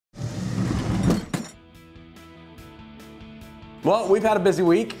Well, we've had a busy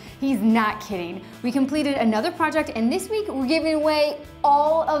week. He's not kidding. We completed another project, and this week we're giving away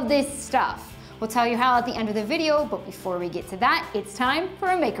all of this stuff. We'll tell you how at the end of the video, but before we get to that, it's time for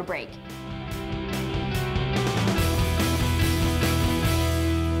a make or break.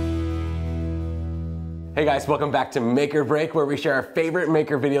 Hey guys, welcome back to Make or Break, where we share our favorite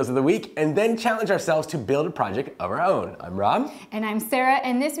maker videos of the week and then challenge ourselves to build a project of our own. I'm Rob. And I'm Sarah,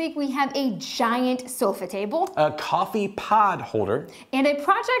 and this week we have a giant sofa table, a coffee pod holder, and a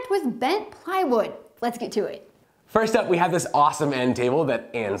project with bent plywood. Let's get to it. First up, we have this awesome end table that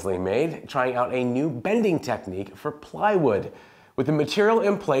Ansley made, trying out a new bending technique for plywood. With the material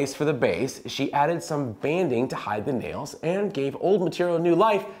in place for the base, she added some banding to hide the nails and gave old material new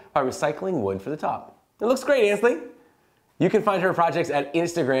life by recycling wood for the top. It looks great, Ansley. You can find her projects at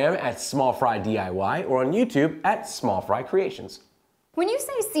Instagram at smallfrydiy or on YouTube at smallfrycreations. When you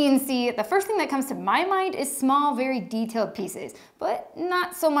say CNC, the first thing that comes to my mind is small, very detailed pieces, but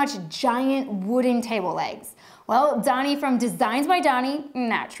not so much giant wooden table legs. Well, Donnie from Designs by Donnie,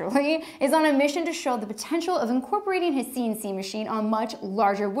 naturally, is on a mission to show the potential of incorporating his CNC machine on much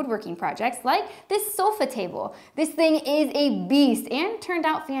larger woodworking projects like this sofa table. This thing is a beast and turned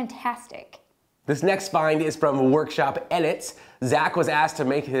out fantastic. This next find is from Workshop Edits. Zach was asked to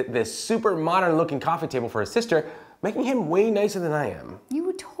make this super modern looking coffee table for his sister, making him way nicer than I am. You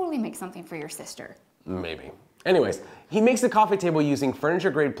would totally make something for your sister. Maybe. Anyways, he makes the coffee table using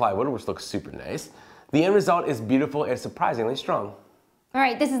furniture grade plywood, which looks super nice. The end result is beautiful and surprisingly strong. All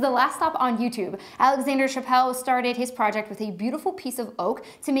right, this is the last stop on YouTube. Alexander Chappelle started his project with a beautiful piece of oak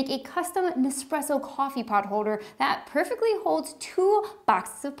to make a custom Nespresso coffee pod holder that perfectly holds 2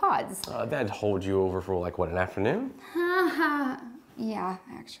 boxes of pods. That'd hold you over for like, what, an afternoon? Yeah,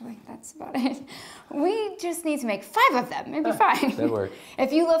 actually, that's about it. We just need to make 5 of them, maybe 5. That'd work.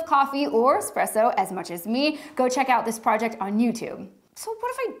 If you love coffee or espresso as much as me, go check out this project on YouTube. So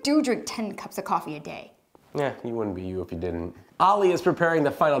what if I do drink 10 cups of coffee a day? Yeah, you wouldn't be you if you didn't. Ollie is preparing the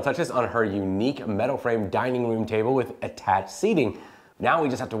final touches on her unique metal frame dining room table with attached seating. Now we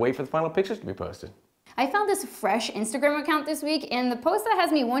just have to wait for the final pictures to be posted. I found this fresh Instagram account this week, and the post that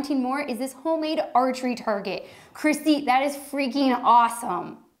has me wanting more is this homemade archery target. Christy, that is freaking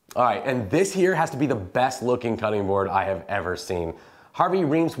awesome. All right, and this here has to be the best looking cutting board I have ever seen. Harvey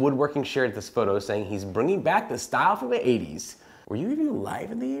Reams Woodworking shared this photo saying he's bringing back the style from the 80s. Were you even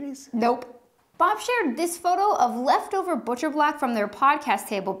alive in the 80s? Nope. Bob shared this photo of leftover butcher block from their podcast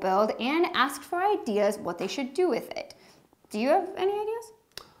table build and asked for ideas what they should do with it. Do you have any ideas?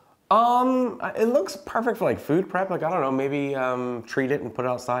 It looks perfect for like food prep. Like, I don't know, maybe treat it and put it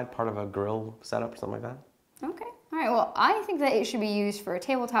outside, part of a grill setup or something like that. Okay. All right, well, I think that it should be used for a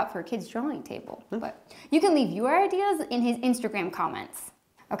tabletop for a kid's drawing table. But you can leave your ideas in his Instagram comments.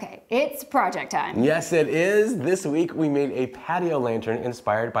 Okay, it's project time. Yes, it is. This week we made a patio lantern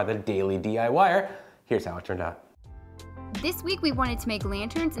inspired by the Daily DIYer. Here's how it turned out. This week we wanted to make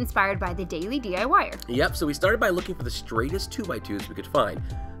lanterns inspired by the Daily DIYer. Yep, so we started by looking for the straightest 2x2s we could find.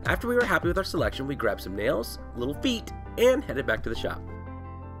 After we were happy with our selection, we grabbed some nails, little feet, and headed back to the shop.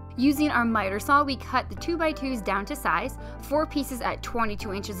 Using our miter saw, we cut the 2x2s down to size, 4 pieces at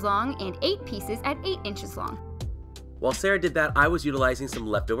 22 inches long and 8 pieces at 8 inches long. While Sarah did that, I was utilizing some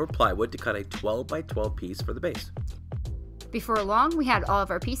leftover plywood to cut a 12 by 12 piece for the base. Before long, we had all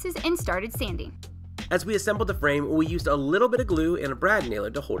of our pieces and started sanding. As we assembled the frame, we used a little bit of glue and a brad nailer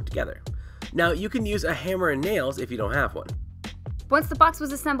to hold it together. Now, you can use a hammer and nails if you don't have one. Once the box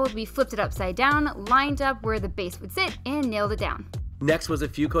was assembled, we flipped it upside down, lined up where the base would sit, and nailed it down. Next was a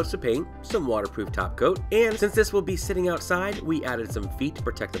few coats of paint, some waterproof top coat, and since this will be sitting outside, we added some feet to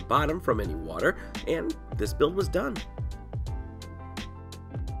protect the bottom from any water, and this build was done.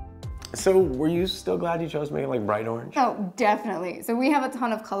 So were you still glad you chose to make it like bright orange? Oh, definitely. So we have a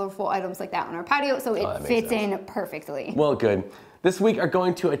ton of colorful items like that on our patio, so it fits in perfectly. Well, good. This week are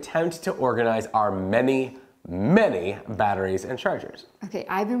going to attempt to organize our many batteries and chargers. Okay,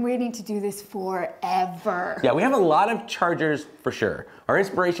 I've been waiting to do this forever. Yeah, we have a lot of chargers for sure. Our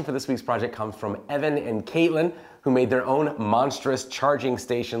inspiration for this week's project comes from Evan and Caitlin, who made their own monstrous charging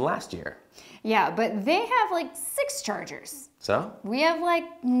station last year. Yeah, but they have like 6 chargers. So? We have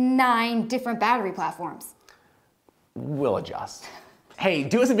like 9 different battery platforms. We'll adjust. Hey,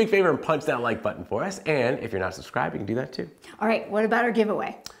 do us a big favor and punch that like button for us. And if you're not subscribed, you can do that too. All right, what about our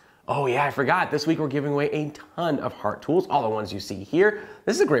giveaway? Oh yeah, I forgot. This week we're giving away a ton of heart tools, all the ones you see here.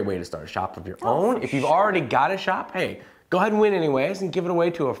 This is a great way to start a shop of your own. If you've already got a shop, hey, go ahead and win anyways and give it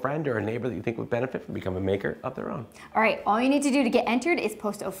away to a friend or a neighbor that you think would benefit from becoming a maker of their own. All right, all you need to do to get entered is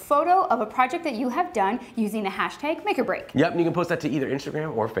post a photo of a project that you have done using the hashtag #MakerBreak. Yep, and you can post that to either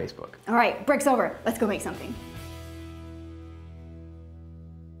Instagram or Facebook. All right, break's over. Let's go make something.